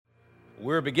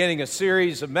We're beginning a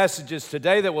series of messages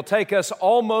today that will take us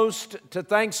almost to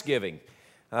Thanksgiving.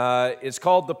 It's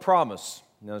called The Promise.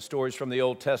 Stories from the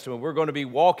Old Testament. We're going to be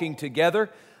walking together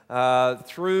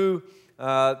through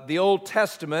the Old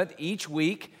Testament each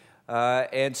week.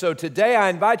 And so today I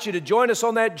invite you to join us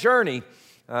on that journey.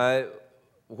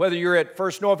 Whether you're at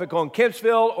First Norfolk on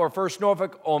Kempsville or First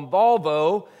Norfolk on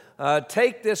Volvo,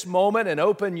 take this moment and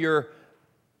open your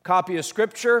copy of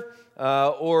Scripture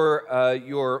or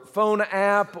your phone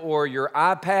app or your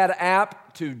iPad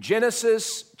app to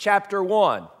Genesis chapter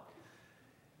 1.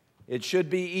 It should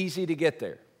be easy to get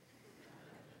there.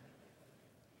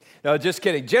 No, just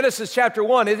kidding. Genesis chapter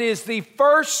 1, it is the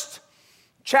first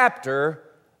chapter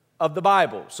of the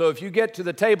Bible. So if you get to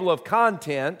the table of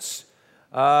contents,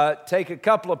 take a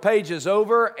couple of pages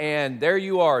over, and there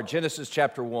you are, Genesis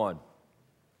chapter 1.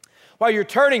 While you're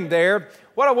turning there,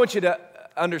 what I want you to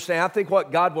understand, I think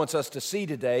what God wants us to see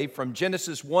today from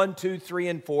Genesis 1, 2, 3,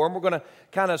 and 4, and we're going to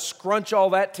kind of scrunch all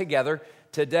that together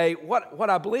today. What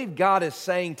I believe God is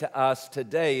saying to us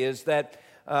today is that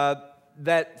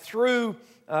through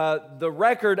the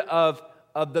record of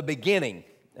the beginning,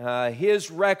 His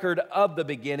record of the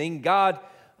beginning, God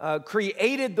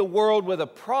created the world with a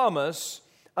promise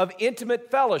of intimate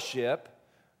fellowship,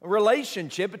 a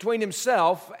relationship between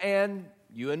Himself and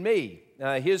you and me,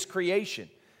 His creation,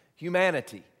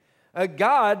 humanity.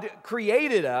 God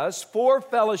created us for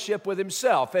fellowship with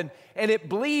Himself, and it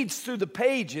bleeds through the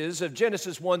pages of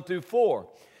Genesis 1 through 4.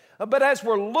 But as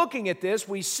we're looking at this,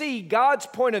 we see God's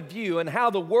point of view and how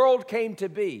the world came to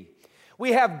be.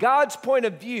 We have God's point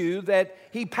of view that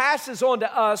He passes on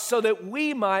to us so that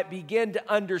we might begin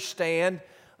to understand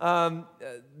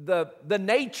the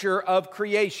nature of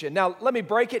creation. Now, let me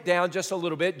break it down just a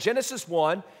little bit. Genesis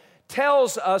 1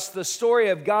 tells us the story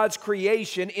of God's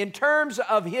creation in terms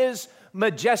of His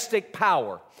majestic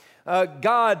power.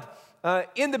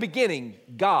 In the beginning,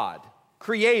 God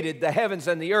created the heavens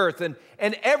and the earth, and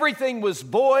everything was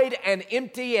void and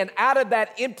empty, and out of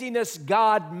that emptiness,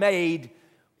 God made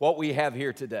what we have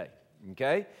here today.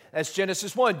 Okay? That's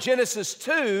Genesis 1. Genesis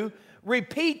 2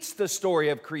 repeats the story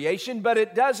of creation, but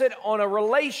it does it on a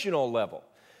relational level,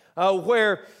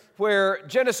 where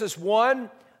Genesis 1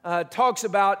 talks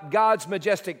about God's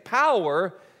majestic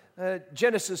power,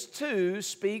 Genesis 2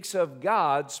 speaks of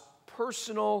God's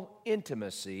personal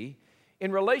intimacy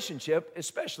in relationship,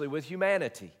 especially with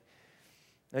humanity.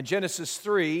 And Genesis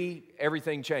 3,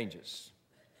 everything changes.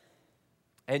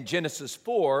 And Genesis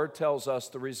 4 tells us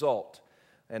the result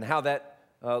and how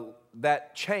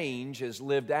that change is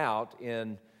lived out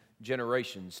in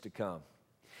generations to come.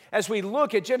 As we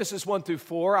look at Genesis 1 through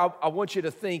 4, I want you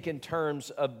to think in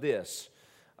terms of this.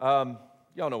 Y'all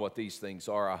know what these things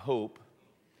are, I hope.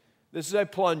 This is a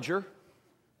plunger,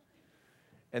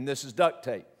 and this is duct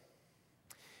tape.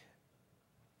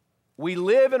 We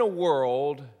live in a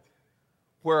world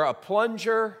where a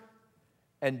plunger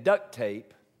and duct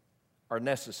tape are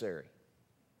necessary.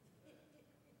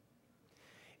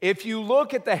 If you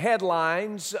look at the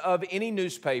headlines of any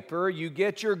newspaper, you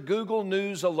get your Google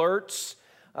News alerts,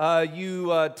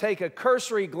 you take a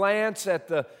cursory glance at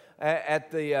the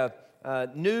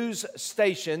news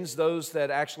stations, those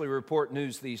that actually report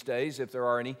news these days, if there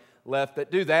are any left that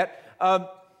do that.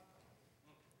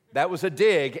 That was a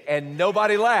dig, and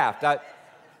nobody laughed.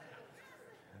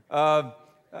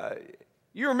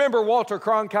 You remember Walter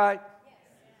Cronkite?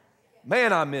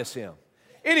 Man, I miss him.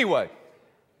 Anyway,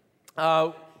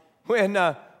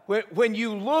 when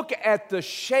you look at the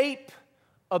shape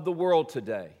of the world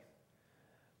today,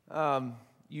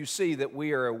 you see that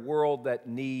we are a world that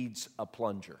needs a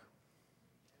plunger.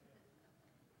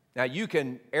 Now, you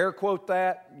can air quote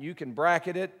that, you can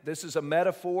bracket it. This is a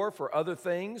metaphor for other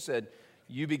things that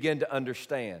you begin to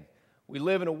understand. We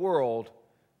live in a world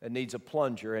that needs a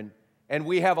plunger, and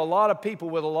we have a lot of people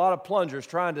with a lot of plungers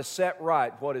trying to set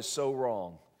right what is so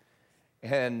wrong,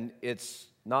 and it's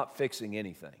not fixing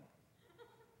anything.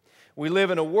 We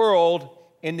live in a world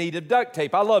in need of duct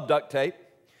tape. I love duct tape.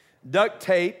 Duct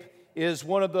tape is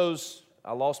one of those,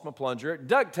 I lost my plunger.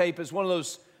 Duct tape is one of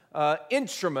those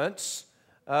instruments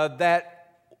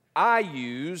that I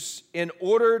use in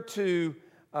order to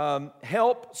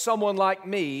help someone like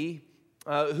me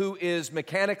who is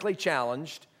mechanically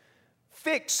challenged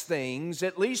fix things,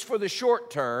 at least for the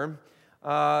short term,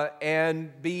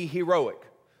 and be heroic.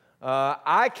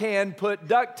 I can put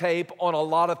duct tape on a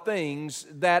lot of things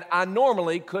that I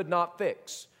normally could not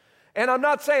fix. And I'm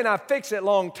not saying I fix it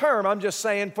long term. I'm just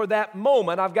saying for that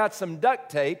moment, I've got some duct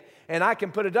tape, and I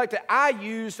can put a duct tape. I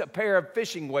used a pair of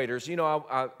fishing waders. You know,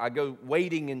 I go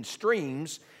wading in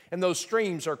streams, and those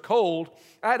streams are cold.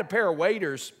 I had a pair of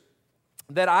waders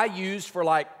that I used for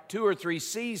like 2 or 3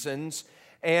 seasons,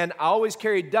 and I always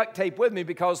carried duct tape with me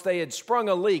because they had sprung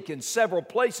a leak in several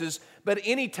places. But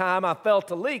anytime I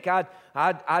felt a leak,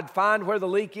 I'd find where the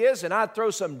leak is, and I'd throw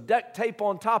some duct tape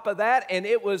on top of that, and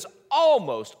it was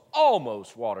almost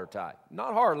watertight.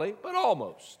 Not hardly, but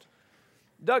almost.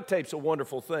 Duct tape's a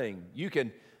wonderful thing. You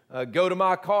can go to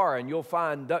my car, and you'll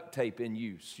find duct tape in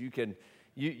use. You can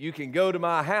go to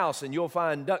my house, and you'll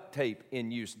find duct tape in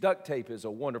use. Duct tape is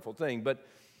a wonderful thing,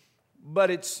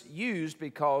 but it's used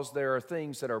because there are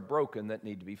things that are broken that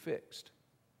need to be fixed.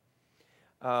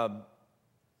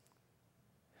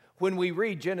 When we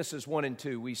read Genesis 1 and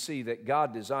 2, we see that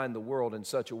God designed the world in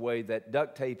such a way that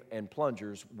duct tape and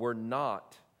plungers were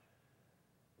not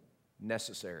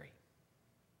necessary.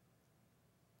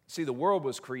 See, the world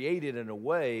was created in a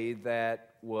way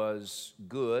that was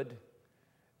good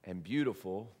and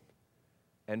beautiful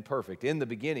and perfect. In the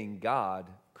beginning, God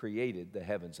created the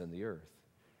heavens and the earth.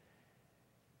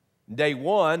 Day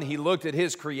 1, He looked at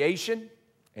His creation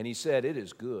and He said, "It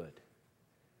is good."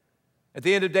 At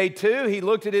the end of day 2, He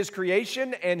looked at His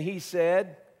creation and He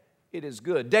said, "It is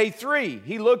good." Day 3,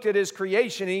 He looked at His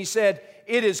creation and He said,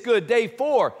 "It is good." Day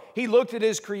 4, He looked at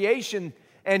His creation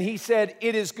and He said,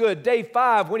 "It is good." Day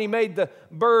 5, when He made the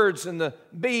birds and the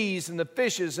bees and the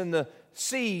fishes and the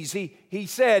seas, He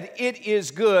said, "It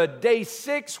is good." Day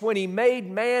 6, when He made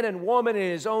man and woman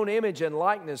in His own image and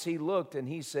likeness, He looked and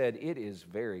He said, "It is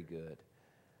very good."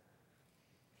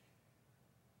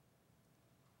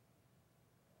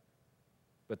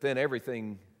 But then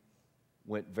everything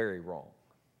went very wrong.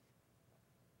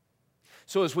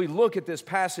 So as we look at this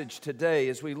passage today,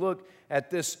 as we look at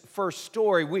this first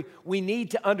story, we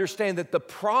need to understand that the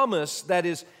promise that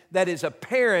is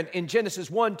apparent in Genesis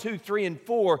 1, 2, 3, and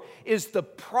 4 is the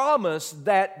promise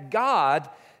that God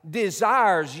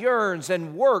desires, yearns,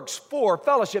 and works for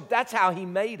fellowship. That's how He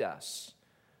made us.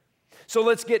 So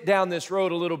let's get down this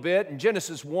road a little bit. In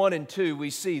Genesis 1 and 2, we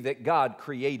see that God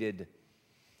created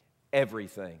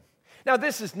everything. Now,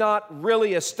 this is not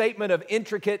really a statement of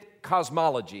intricate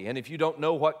cosmology, and if you don't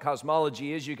know what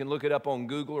cosmology is, you can look it up on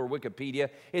Google or Wikipedia.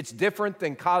 It's different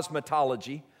than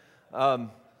cosmetology.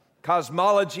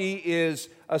 Cosmology is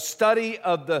a study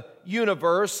of the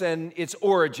universe and its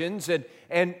origins,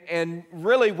 and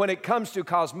really when it comes to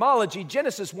cosmology,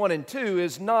 Genesis 1 and 2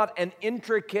 is not an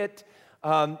intricate,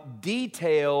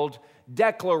 detailed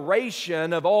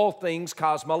declaration of all things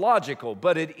cosmological,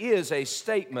 but it is a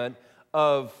statement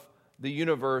of the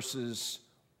universe's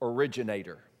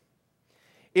originator.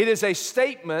 It is a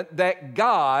statement that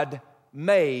God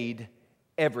made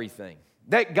everything,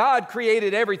 that God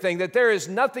created everything, that there is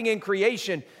nothing in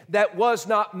creation that was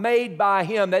not made by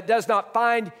Him, that does not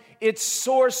find its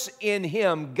source in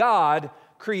Him. God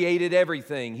created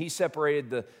everything. He separated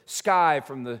the sky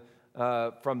from the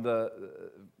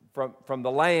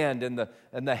land and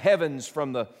the heavens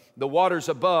from the waters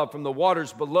above, from the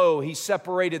waters below. He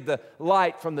separated the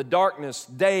light from the darkness,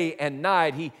 day and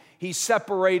night. He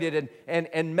separated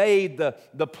and made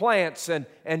the plants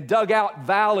and dug out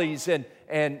valleys and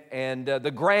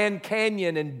the Grand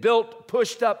Canyon and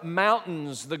pushed up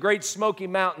mountains, the Great Smoky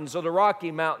Mountains or the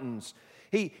Rocky Mountains.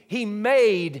 He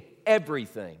made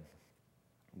everything.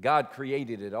 God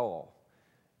created it all,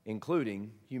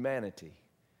 including humanity.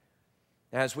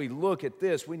 As we look at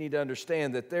this, we need to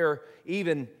understand that there,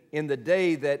 even in the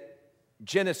day that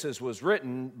Genesis was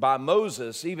written by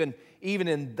Moses, even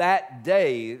in that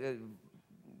day,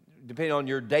 depending on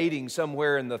your dating,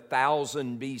 somewhere in the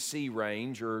 1000 BC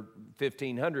range or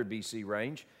 1500 BC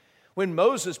range, when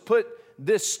Moses put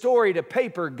this story to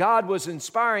paper, God was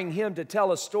inspiring him to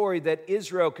tell a story that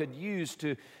Israel could use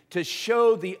to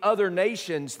show the other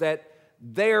nations that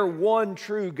their one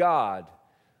true God,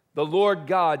 the Lord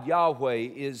God, Yahweh,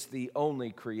 is the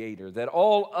only creator, that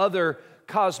all other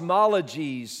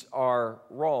cosmologies are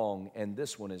wrong and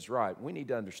this one is right. We need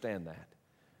to understand that.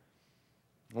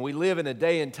 We live in a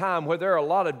day and time where there are a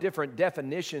lot of different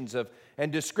definitions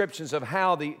and descriptions of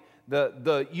how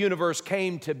the universe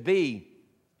came to be.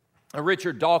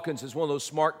 Richard Dawkins is one of those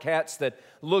smart cats that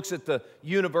looks at the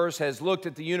universe, has looked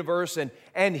at the universe,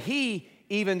 and he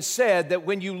even said that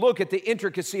when you look at the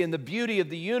intricacy and the beauty of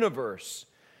the universe,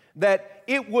 that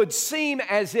it would seem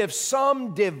as if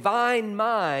some divine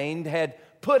mind had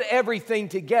put everything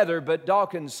together, but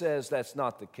Dawkins says that's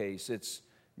not the case. It's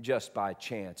just by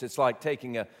chance. It's like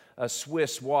taking a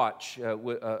Swiss watch,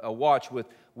 a watch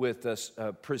with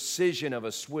the precision of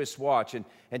a Swiss watch, and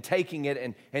taking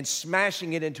it and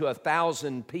smashing it into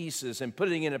 1,000 pieces and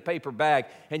putting it in a paper bag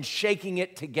and shaking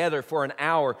it together for an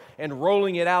hour and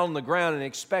rolling it out on the ground and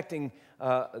expecting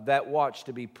that watch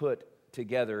to be put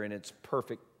together in its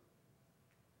perfect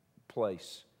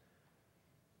place.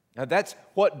 Now that's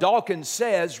what Dawkins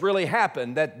says really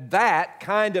happened, that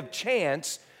kind of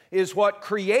chance is what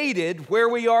created where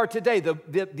we are today,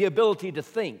 the ability to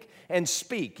think and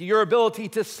speak, your ability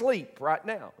to sleep right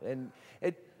now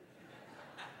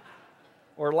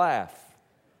or laugh.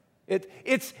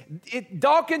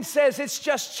 Dawkins says it's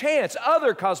just chance.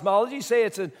 Other cosmologies say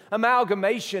it's an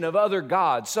amalgamation of other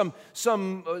gods,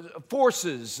 some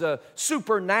forces,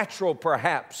 supernatural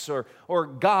perhaps, or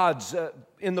gods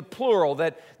in the plural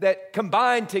that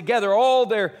combine together all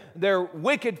their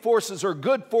wicked forces or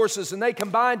good forces, and they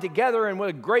combine together and with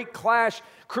a great clash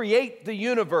create the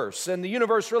universe. And the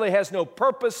universe really has no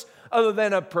purpose other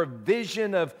than a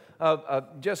provision of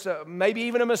just maybe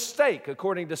even a mistake,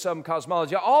 according to some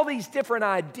cosmology. All these different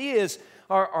ideas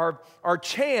are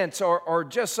chance or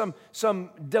just some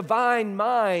divine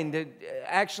mind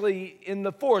actually in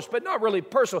the force, but not really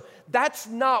personal. That's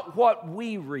not what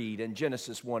we read in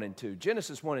Genesis 1 and 2.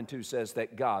 Genesis 1 and 2 says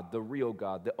that God, the real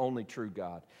God, the only true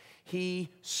God, He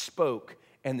spoke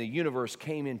and the universe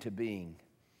came into being.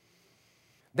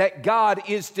 That God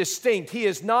is distinct. He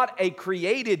is not a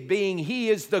created being. He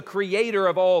is the creator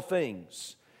of all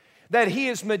things. That He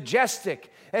is majestic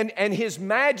and His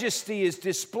majesty is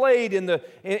displayed in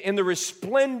the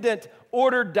resplendent,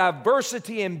 ordered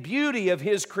diversity and beauty of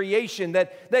His creation.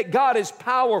 That God is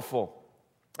powerful.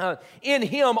 In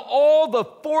Him, all the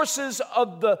forces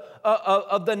of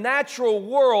the natural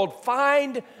world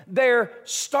find their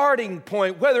starting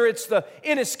point, whether it's the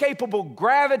inescapable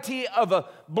gravity of a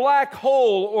black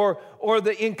hole or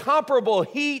the incomparable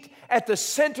heat at the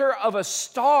center of a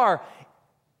star.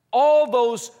 All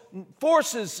those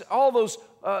forces,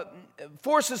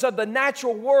 forces of the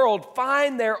natural world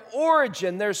find their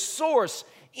origin, their source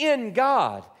in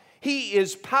God. He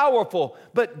is powerful,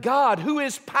 but God, who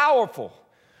is powerful,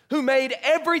 who made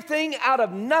everything out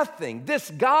of nothing, this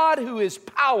God who is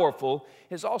powerful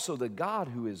is also the God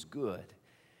who is good.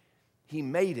 He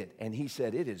made it and He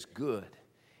said, it is good.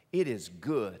 It is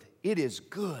good. It is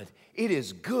good. It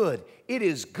is good. It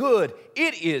is good.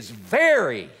 It is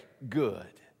very good.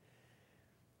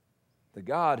 The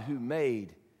God who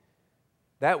made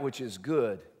that which is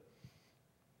good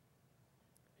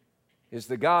is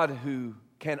the God who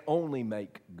can only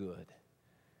make good,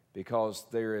 because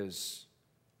there is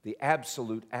the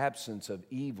absolute absence of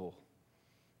evil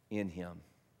in Him.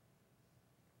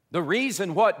 The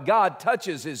reason what God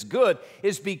touches is good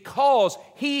is because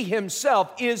He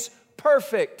Himself is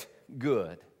perfect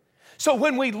good. So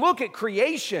when we look at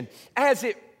creation as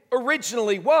it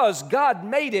originally was, God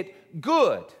made it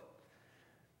good,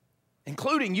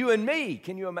 including you and me.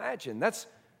 Can you imagine? That's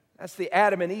the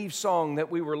Adam and Eve song that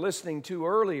we were listening to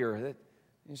earlier. That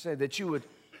you said that you would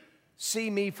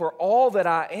see me for all that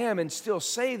I am and still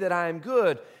say that I am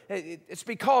good. It's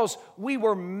because we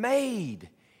were made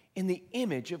in the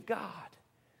image of God.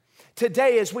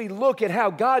 Today, as we look at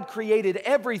how God created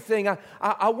everything,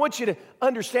 I want you to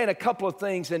understand a couple of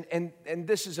things, and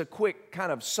this is a quick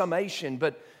kind of summation,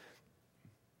 but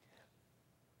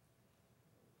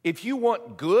if you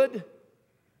want good,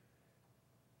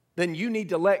 then you need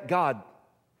to let God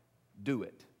do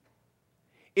it.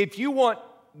 If you want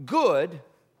good,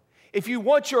 if you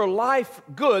want your life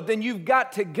good, then you've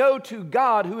got to go to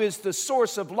God, who is the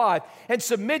source of life, and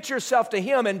submit yourself to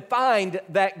Him and find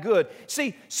that good.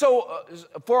 See, so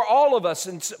for all of us,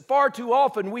 and far too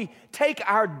often, we take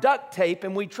our duct tape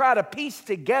and we try to piece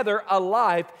together a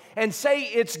life and say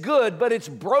it's good, but it's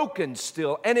broken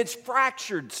still, and it's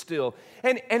fractured still,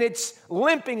 and it's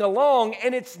limping along,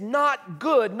 and it's not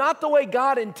good, not the way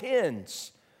God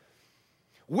intends.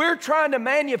 We're trying to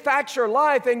manufacture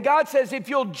life, and God says, if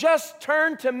you'll just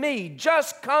turn to me,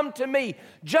 just come to me,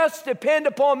 just depend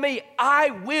upon me,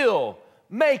 I will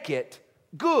make it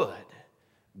good.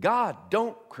 God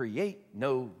don't create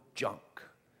no junk.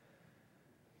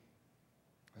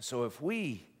 So if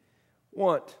we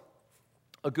want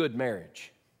a good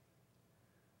marriage,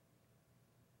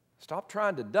 stop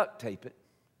trying to duct tape it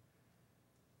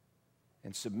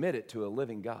and submit it to a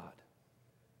living God.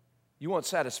 You want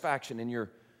satisfaction in your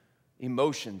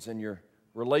emotions and your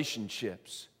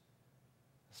relationships.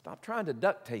 Stop trying to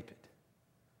duct tape it.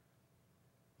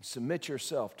 Submit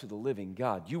yourself to the living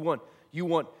God. You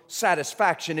want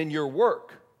satisfaction in your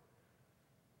work.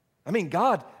 I mean,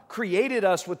 God created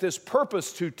us with this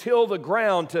purpose to till the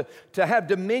ground, to have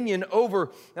dominion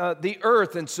over the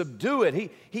earth and subdue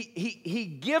it. He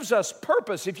gives us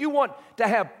purpose. If you want to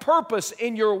have purpose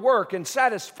in your work and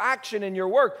satisfaction in your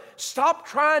work, stop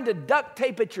trying to duct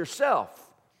tape it yourself.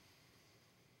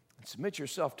 And submit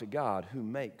yourself to God, who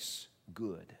makes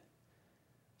good.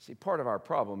 See, part of our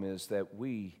problem is that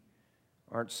we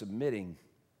aren't submitting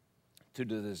to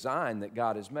the design that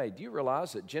God has made. Do you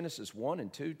realize that Genesis 1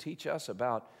 and 2 teach us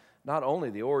about not only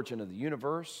the origin of the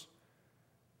universe,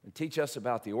 and teach us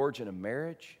about the origin of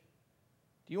marriage?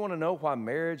 Do you want to know why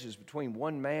marriage is between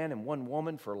one man and one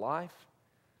woman for life?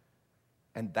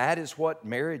 And that is what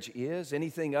marriage is.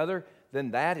 Anything other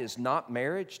than that is not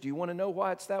marriage. Do you want to know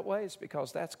why it's that way? It's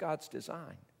because that's God's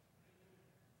design.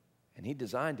 And He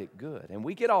designed it good. And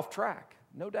we get off track,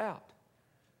 no doubt.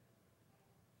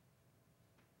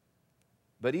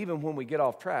 But even when we get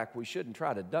off track, we shouldn't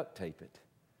try to duct tape it.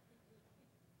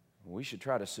 We should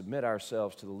try to submit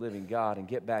ourselves to the living God and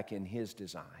get back in His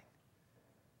design.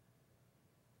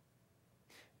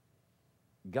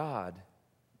 God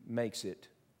makes it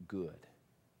good.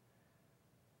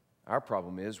 Our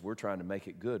problem is we're trying to make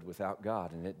it good without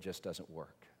God, and it just doesn't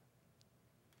work.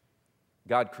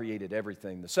 God created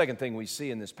everything. The second thing we see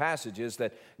in this passage is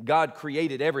that God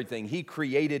created everything. He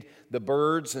created the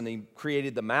birds, and He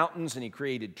created the mountains, and He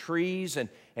created trees, and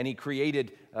He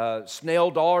created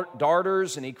snail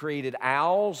darters, and He created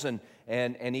owls, and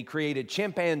He created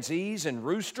chimpanzees and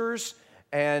roosters.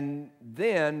 And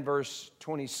then, verse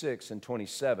 26 and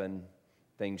 27,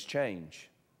 things change.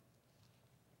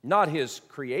 Not His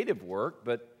creative work,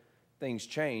 but things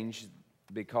change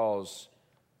because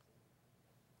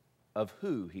of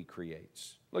who He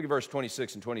creates. Look at verse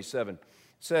 26 and 27. It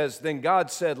says, "Then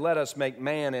God said, 'Let us make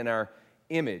man in our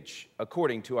image,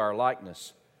 according to our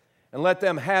likeness. And let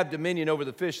them have dominion over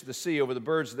the fish of the sea, over the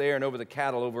birds of the air, and over the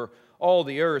cattle, over all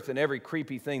the earth, and every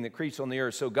creepy thing that creeps on the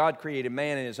earth.' So God created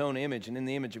man in His own image, and in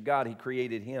the image of God He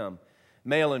created him.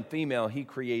 Male and female He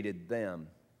created them.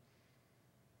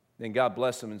 Then God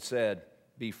blessed them and said,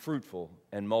 'Be fruitful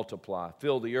and multiply,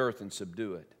 fill the earth and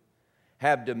subdue it.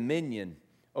 Have dominion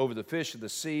over the fish of the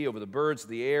sea, over the birds of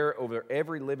the air, over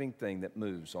every living thing that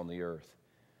moves on the earth.'"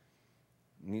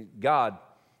 God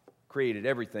created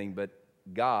everything, but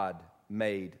God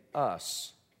made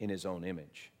us in His own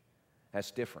image.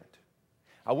 That's different.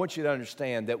 I want you to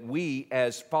understand that we,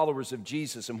 as followers of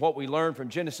Jesus, and what we learn from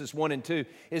Genesis 1 and 2,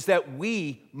 is that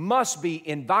we must be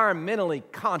environmentally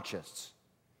conscious,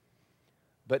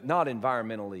 but not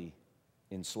environmentally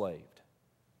enslaved.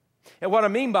 And what I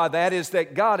mean by that is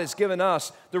that God has given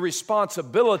us the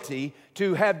responsibility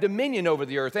to have dominion over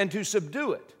the earth and to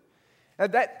subdue it.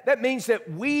 And that means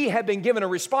that we have been given a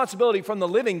responsibility from the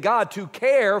living God to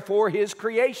care for His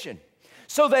creation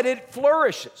so that it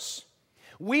flourishes.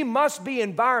 We must be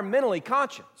environmentally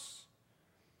conscious,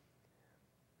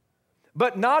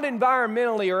 but not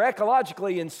environmentally or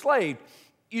ecologically enslaved.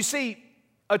 You see,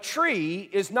 a tree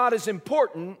is not as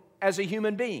important as a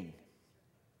human being.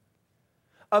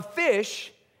 A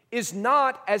fish is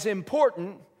not as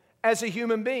important as a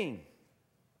human being.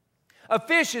 A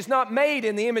fish is not made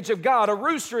in the image of God. A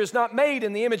rooster is not made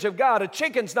in the image of God. A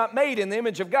chicken's not made in the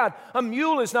image of God. A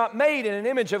mule is not made in an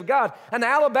image of God. An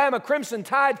Alabama Crimson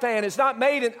Tide fan is not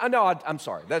made in... No, I'm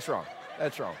sorry. That's wrong.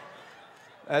 That's wrong.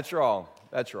 That's wrong.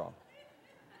 That's wrong.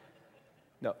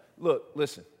 No, look,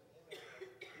 listen.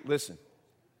 Listen.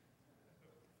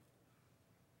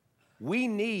 We've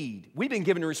been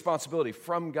given a responsibility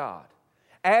from God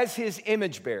as His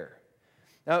image bearer.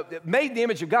 Now, made in the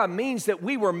image of God means that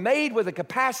we were made with a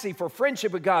capacity for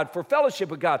friendship with God, for fellowship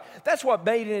with God. That's what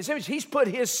made in His image. He's put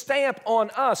His stamp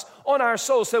on us, on our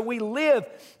souls, so we live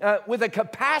with a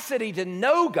capacity to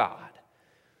know God,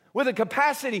 with a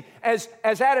capacity, as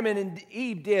Adam and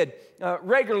Eve did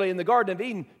regularly in the Garden of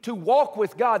Eden, to walk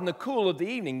with God in the cool of the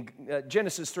evening,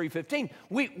 Genesis 3:15.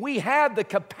 We have the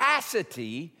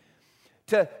capacity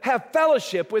to have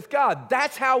fellowship with God.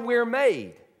 That's how we're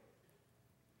made.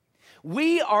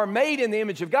 We are made in the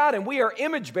image of God, and we are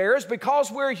image bearers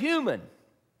because we're human.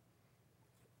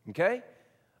 Okay?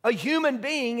 A human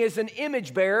being is an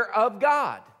image bearer of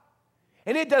God.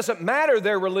 And it doesn't matter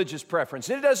their religious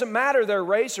preference. It doesn't matter their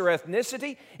race or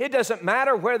ethnicity. It doesn't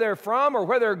matter where they're from or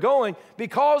where they're going,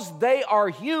 because they are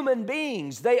human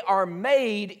beings. They are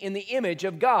made in the image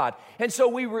of God. And so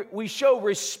we show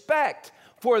respect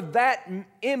for that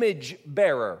image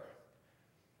bearer.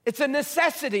 It's a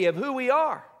necessity of who we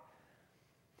are.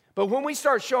 But when we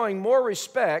start showing more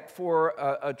respect for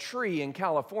a tree in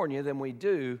California than we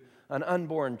do an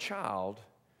unborn child,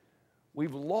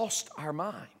 we've lost our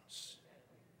minds.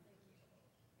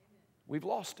 We've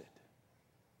lost it.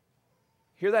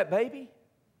 Hear that, baby?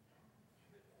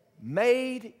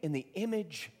 Made in the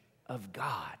image of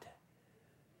God.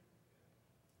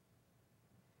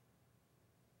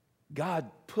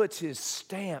 God puts His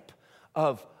stamp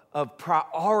of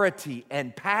priority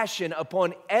and passion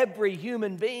upon every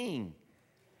human being.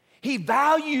 He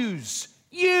values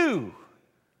you.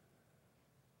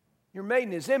 You're made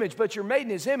in His image, but you're made in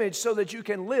His image so that you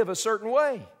can live a certain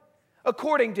way,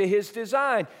 according to His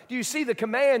design. Do you see the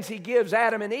commands He gives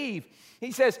Adam and Eve?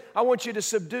 He says, I want you to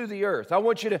subdue the earth. I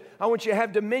want you to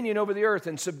have dominion over the earth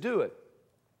and subdue it.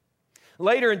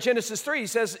 Later in Genesis 3, He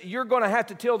says, you're going to have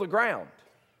to till the ground.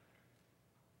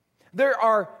 There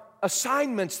are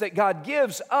assignments that God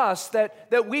gives us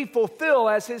that we fulfill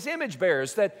as His image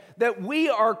bearers, that we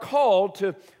are called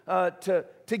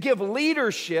to give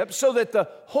leadership so that the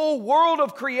whole world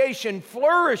of creation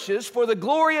flourishes for the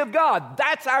glory of God.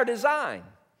 That's our design.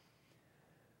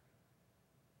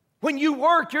 When you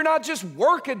work, you're not just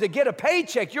working to get a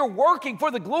paycheck. You're working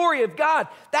for the glory of God.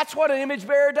 That's what an image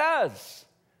bearer does.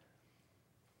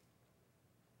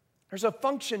 There's a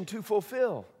function to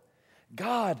fulfill.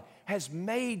 God has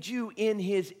made you in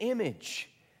His image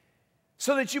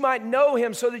so that you might know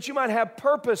Him, so that you might have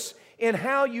purpose in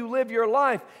how you live your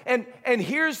life. And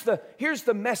here's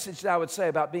the message that I would say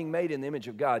about being made in the image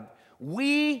of God.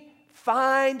 We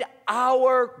find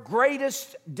our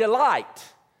greatest delight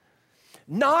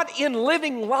not in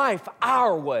living life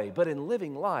our way, but in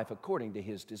living life according to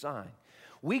His design.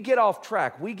 We get off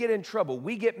track. We get in trouble.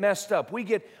 We get messed up. We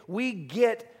get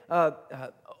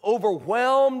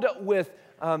overwhelmed with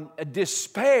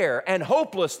despair and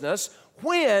hopelessness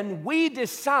when we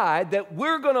decide that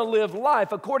we're going to live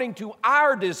life according to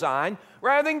our design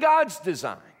rather than God's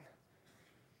design.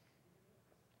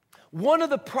 One of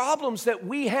the problems that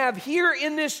we have here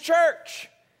in this church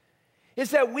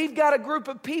is that we've got a group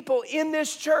of people in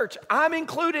this church, I'm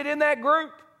included in that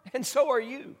group, and so are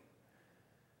you,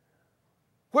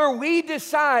 where we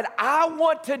decide, I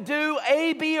want to do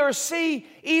A, B, or C,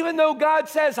 even though God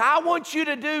says, I want you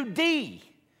to do D.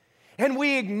 And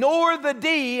we ignore the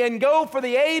D and go for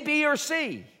the A, B, or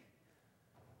C.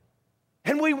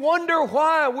 And we wonder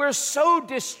why we're so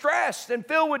distressed and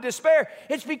filled with despair.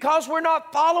 It's because we're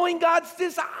not following God's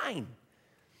design.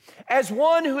 As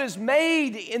one who is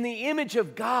made in the image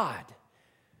of God,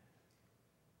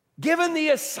 given the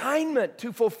assignment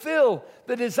to fulfill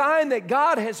the design that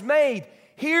God has made,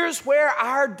 here's where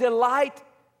our delight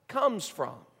comes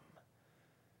from.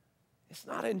 It's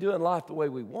not in doing life the way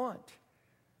we want.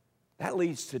 That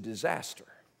leads to disaster.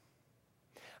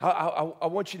 I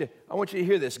want you to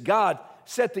hear this. God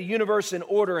set the universe in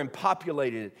order and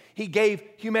populated it. He gave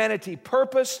humanity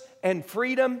purpose and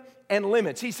freedom and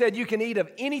limits. He said you can eat of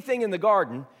anything in the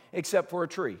garden except for a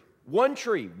tree. One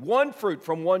tree, one fruit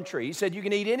from one tree. He said you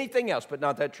can eat anything else but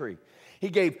not that tree. He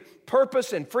gave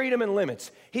purpose and freedom and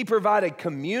limits. He provided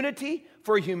community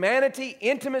for humanity,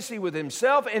 intimacy with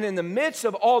Himself, and in the midst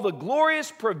of all the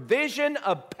glorious provision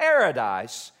of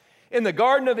paradise in the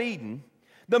Garden of Eden,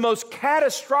 the most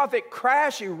catastrophic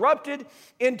crash erupted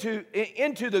into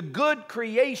the good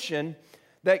creation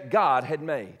that God had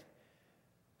made.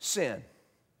 Sin.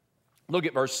 Look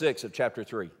at verse 6 of chapter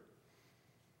 3.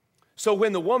 So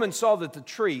when the woman saw that the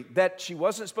tree that she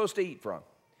wasn't supposed to eat from,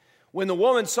 when the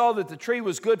woman saw that the tree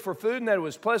was good for food and that it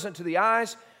was pleasant to the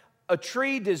eyes, a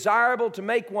tree desirable to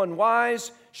make one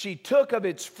wise, she took of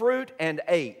its fruit and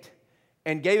ate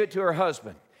and gave it to her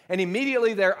husband. And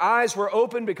immediately their eyes were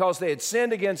opened because they had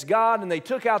sinned against God, and they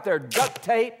took out their duct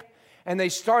tape and they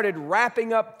started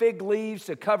wrapping up fig leaves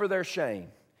to cover their shame.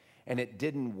 And it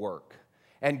didn't work.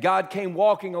 And God came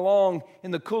walking along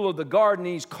in the cool of the garden.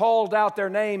 He's called out their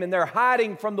name, and they're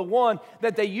hiding from the one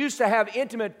that they used to have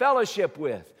intimate fellowship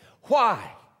with.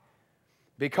 Why?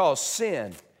 Because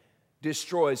sin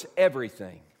destroys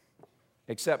everything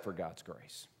except for God's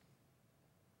grace.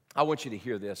 I want you to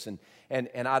hear this, and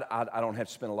I don't have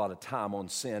to spend a lot of time on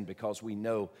sin because we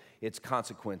know its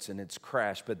consequence and its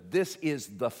crash, but this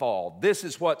is the fall. This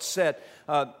is what set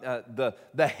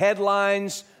the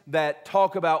headlines that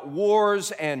talk about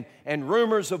wars and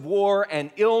rumors of war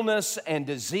and illness and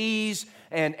disease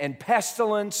and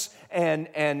pestilence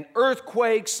and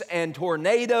earthquakes and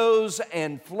tornadoes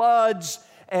and floods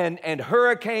and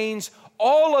hurricanes.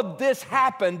 All of this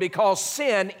happened because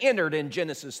sin entered in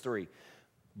Genesis 3.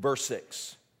 Verse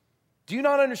 6. Do you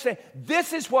not understand?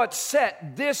 This is what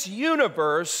set this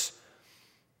universe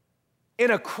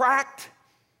in a cracked,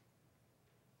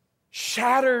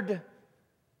 shattered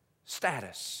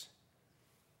status.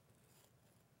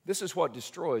 This is what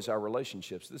destroys our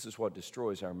relationships. This is what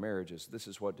destroys our marriages. This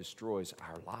is what destroys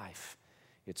our life.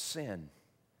 It's sin.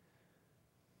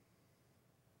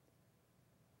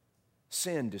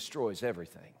 Sin destroys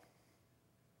everything.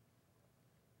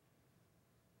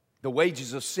 The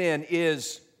wages of sin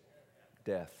is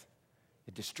death.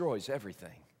 It destroys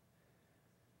everything.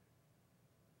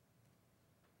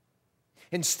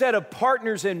 Instead of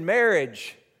partners in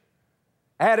marriage,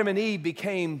 Adam and Eve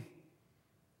became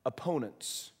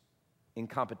opponents in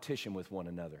competition with one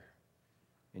another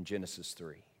in Genesis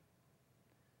 3.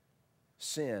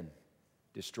 Sin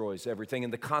destroys everything,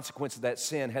 and the consequence of that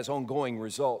sin has ongoing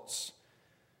results.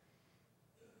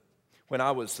 When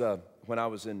I was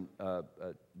in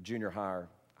junior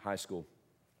high school,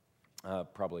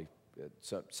 probably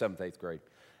 7th, 8th grade,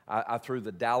 I threw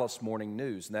the Dallas Morning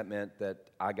News, and that meant that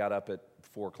I got up at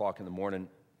 4 o'clock in the morning,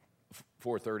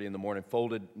 4:30 in the morning,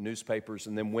 folded newspapers,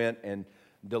 and then went and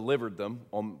delivered them,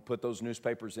 put those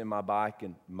newspapers in my bike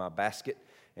and my basket,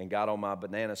 and got on my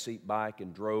banana seat bike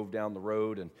and drove down the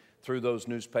road and threw those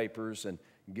newspapers. And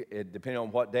depending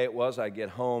on what day it was, I'd get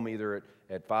home either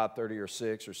at 5:30 or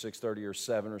 6 or 6:30 or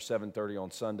 7 or 7:30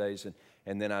 on Sundays,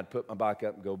 and then I'd put my bike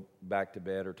up and go back to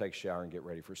bed or take a shower and get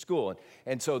ready for school.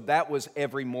 And so that was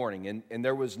every morning, and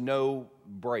there was no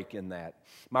break in that.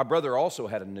 My brother also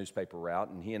had a newspaper route,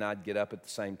 and he and I'd get up at the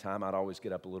same time. I'd always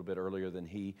get up a little bit earlier than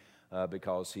he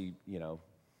because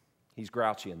he's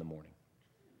grouchy in the morning.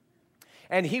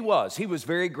 And he was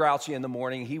very grouchy in the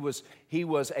morning. He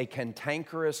was a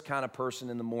cantankerous kind of person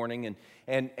in the morning,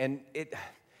 and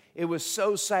it was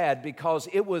so sad because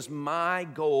it was my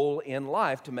goal in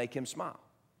life to make him smile.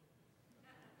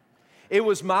 It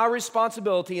was my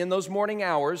responsibility in those morning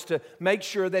hours to make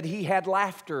sure that he had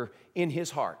laughter in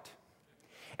his heart.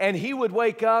 And he would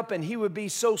wake up and he would be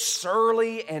so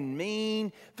surly and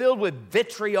mean, filled with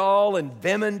vitriol and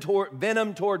venom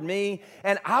toward me.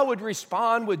 And I would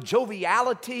respond with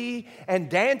joviality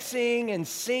and dancing and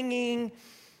singing.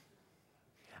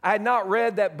 I had not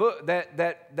read that book,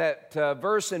 that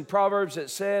verse in Proverbs that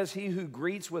says, "He who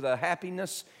greets with a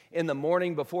happiness in the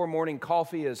morning before morning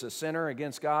coffee is a sinner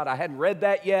against God." I hadn't read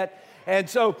that yet, and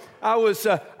so I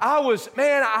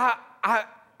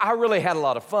really had a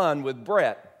lot of fun with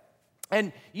Brett.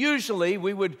 And usually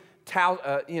we would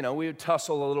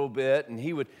tussle a little bit, and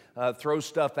he would throw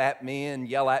stuff at me and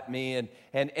yell at me, and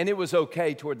it was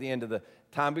okay toward the end of the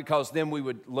time because then we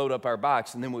would load up our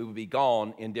bikes and then we would be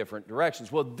gone in different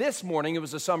directions. Well, this morning, it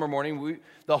was a summer morning,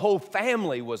 the whole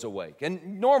family was awake.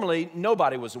 And normally,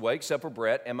 nobody was awake except for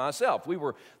Brett and myself. We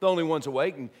were the only ones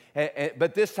awake,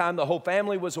 but this time the whole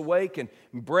family was awake, and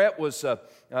Brett was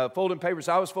folding papers,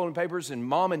 I was folding papers, and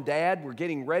Mom and Dad were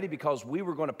getting ready because we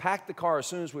were going to pack the car as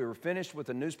soon as we were finished with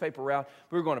the newspaper route.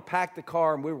 We were going to pack the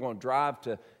car and we were going to drive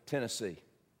to Tennessee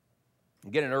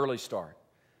and get an early start.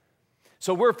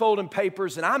 So we're folding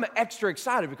papers, and I'm extra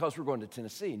excited because we're going to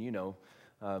Tennessee, and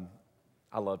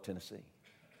I love Tennessee.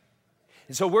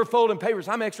 And so we're folding papers.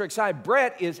 I'm extra excited.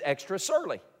 Brett is extra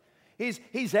surly.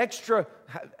 He's extra,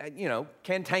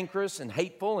 cantankerous and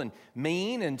hateful and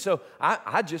mean, and so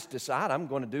I just decide I'm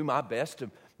going to do my best to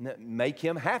make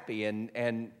him happy, and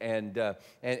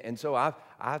so I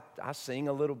sing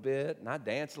a little bit, and I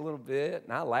dance a little bit,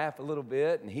 and I laugh a little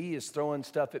bit, and he is throwing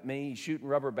stuff at me. He's shooting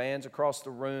rubber bands across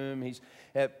the room.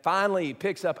 Finally he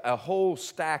picks up a whole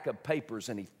stack of papers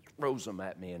and he throws them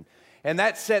at me, and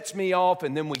that sets me off,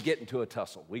 and then we get into a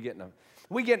tussle. We get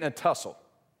in a tussle,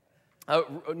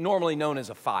 normally known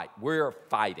as a fight. We're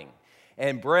fighting.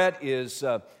 And Brett is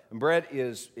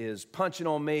punching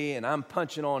on me, and I'm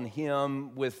punching on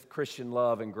him with Christian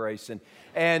love and grace. And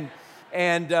then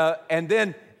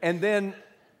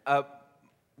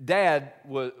Dad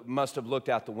must have looked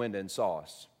out the window and saw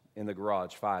us in the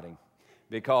garage fighting,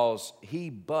 because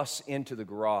he busts into the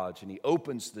garage and he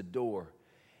opens the door,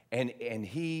 and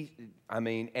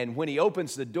when he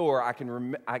opens the door, I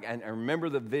remember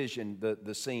the vision,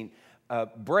 the scene.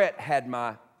 Brett had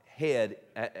my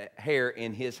hair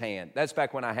in his hand. That's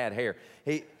back when I had hair.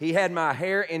 He had my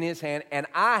hair in his hand, and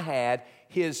I had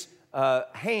his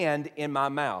hand in my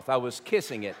mouth. I was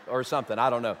kissing it or something. I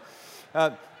don't know.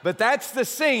 But that's the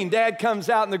scene. Dad comes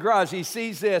out in the garage. He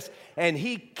sees this, and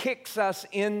he kicks us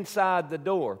inside the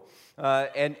door,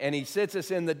 and he sits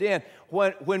us in the den.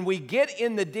 When we get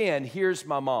in the den, here's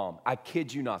my mom. I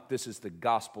kid you not. This is the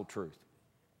gospel truth.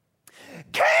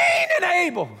 Cain and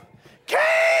Abel.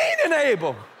 Cain and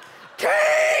Abel.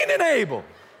 Cain and Abel.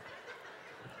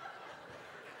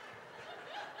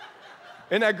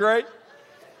 Isn't that great?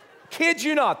 Kid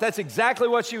you not, that's exactly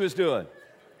what she was doing.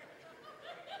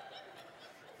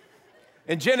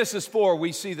 In Genesis 4,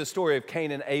 we see the story of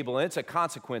Cain and Abel, and it's a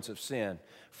consequence of sin.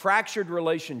 Fractured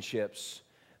relationships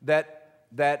that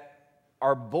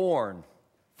are born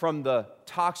from the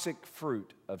toxic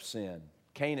fruit of sin.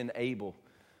 Cain and Abel,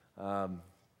 in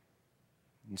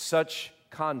such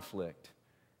conflict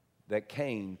that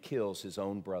Cain kills his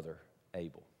own brother,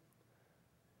 Abel.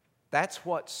 That's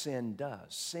what sin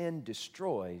does. Sin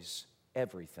destroys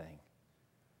everything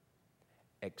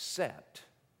except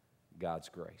God's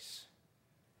grace.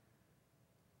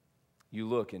 You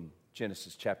look in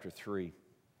Genesis chapter 3,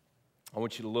 I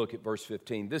want you to look at verse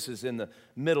 15. This is in the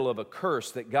middle of a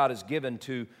curse that God has given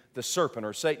to the serpent,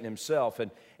 or Satan himself.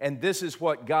 And this is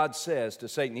what God says to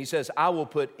Satan. He says, I will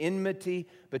put enmity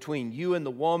between you and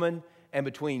the woman, and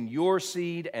between your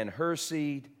seed and her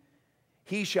seed.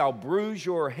 He shall bruise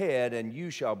your head, and you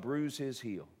shall bruise his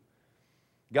heel.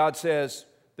 God says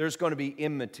there's going to be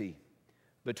enmity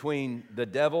between the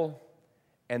devil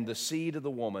and the seed of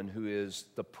the woman, who is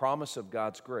the promise of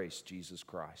God's grace, Jesus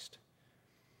Christ.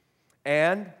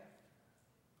 And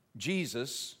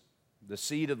Jesus, the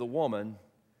seed of the woman,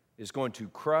 is going to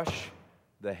crush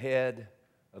the head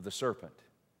of the serpent,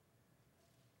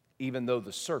 even though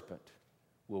the serpent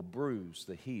will bruise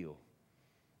the heel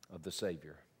of the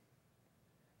Savior.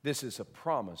 This is a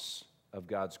promise of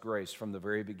God's grace from the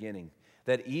very beginning,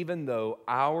 that even though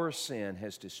our sin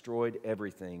has destroyed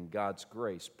everything, God's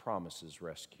grace promises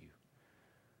rescue.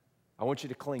 I want you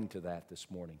to cling to that this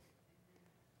morning,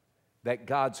 that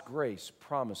God's grace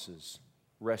promises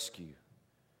rescue.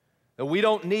 That we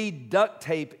don't need duct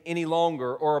tape any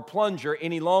longer or a plunger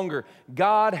any longer.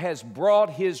 God has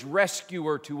brought His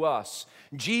rescuer to us,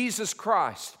 Jesus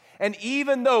Christ. And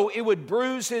even though it would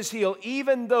bruise His heel,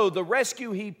 even though the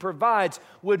rescue He provides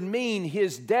would mean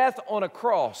His death on a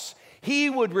cross,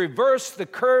 He would reverse the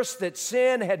curse that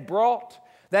sin had brought,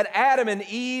 that Adam and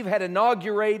Eve had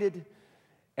inaugurated,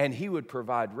 and He would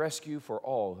provide rescue for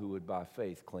all who would by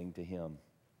faith cling to Him.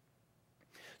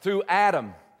 Through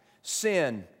Adam,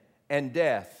 sin and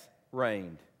death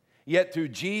reigned. Yet through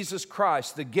Jesus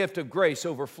Christ, the gift of grace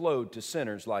overflowed to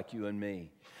sinners like you and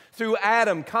me. Through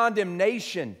Adam,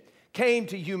 condemnation came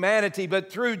to humanity,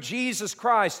 but through Jesus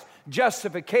Christ,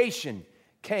 justification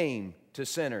came to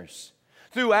sinners.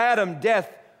 Through Adam,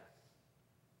 death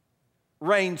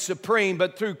reigned supreme,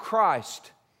 but through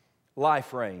Christ,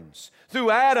 life reigns.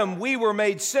 Through Adam, we were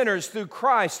made sinners. Through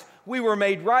Christ, we were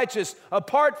made righteous.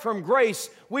 Apart from grace,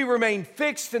 we remain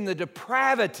fixed in the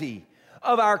depravity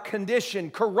of our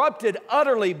condition, corrupted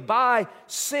utterly by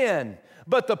sin.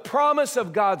 But the promise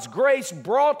of God's grace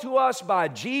brought to us by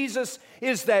Jesus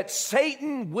is that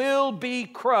Satan will be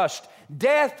crushed,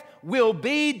 death will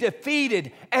be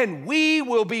defeated, and we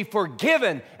will be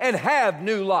forgiven and have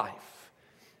new life.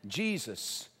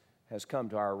 Jesus has come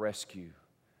to our rescue.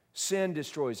 Sin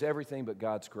destroys everything but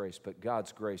God's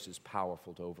grace is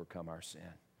powerful to overcome our sin.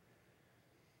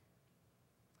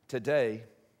 Today,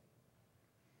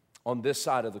 on this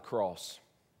side of the cross,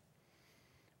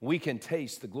 we can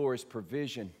taste the glorious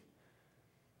provision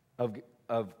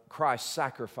of Christ's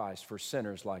sacrifice for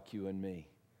sinners like you and me.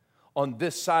 On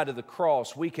this side of the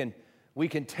cross, we can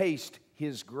taste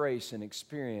His grace and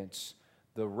experience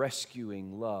the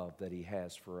rescuing love that He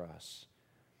has for us.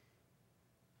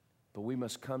 But we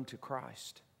must come to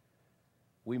Christ.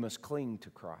 We must cling to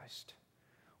Christ.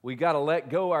 We got to let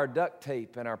go our duct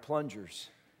tape and our plungers.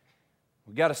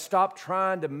 We got to stop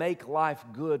trying to make life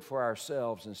good for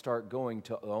ourselves and start going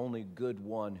to the only good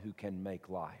one who can make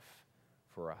life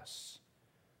for us.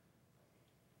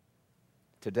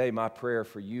 Today, my prayer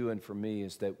for you and for me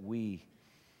is that we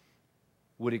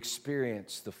would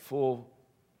experience the full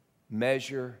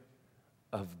measure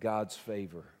of God's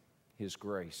favor, His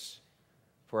grace,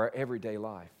 for our everyday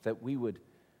life, that we would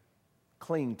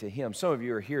cling to Him. Some of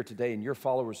you are here today and you're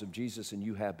followers of Jesus, and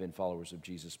you have been followers of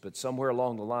Jesus, but somewhere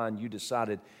along the line you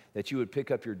decided that you would pick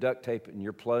up your duct tape and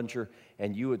your plunger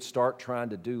and you would start trying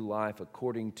to do life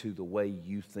according to the way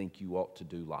you think you ought to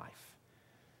do life.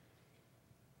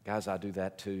 Guys, I do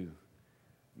that too.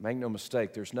 Make no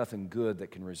mistake, there's nothing good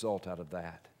that can result out of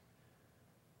that.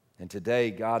 And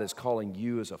today, God is calling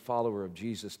you as a follower of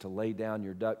Jesus to lay down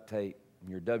your duct tape,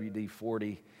 your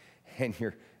WD-40,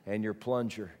 and your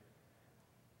plunger.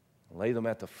 Lay them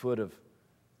at the foot of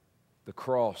the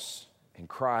cross and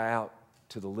cry out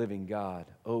to the living God,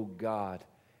 "Oh God,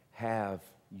 have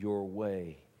your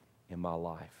way in my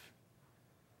life."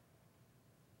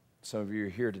 Some of you are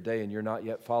here today and you're not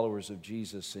yet followers of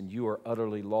Jesus, and you are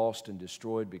utterly lost and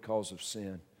destroyed because of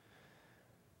sin.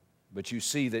 But you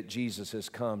see that Jesus has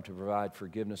come to provide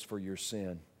forgiveness for your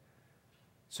sin.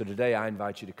 So today I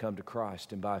invite you to come to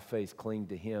Christ and by faith cling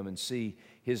to Him and see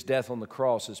His death on the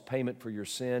cross as payment for your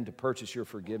sin to purchase your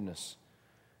forgiveness.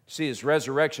 See His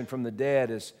resurrection from the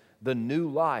dead as the new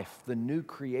life, the new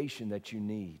creation that you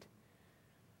need.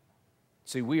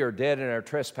 See, we are dead in our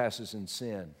trespasses and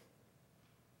sin.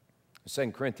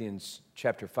 2 Corinthians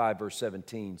chapter 5, verse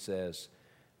 17 says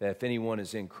that if anyone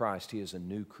is in Christ, he is a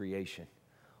new creation.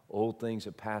 Old things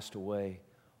have passed away,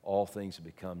 all things have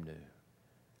become new.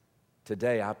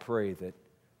 Today, I pray that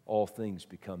all things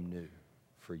become new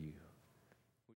for you.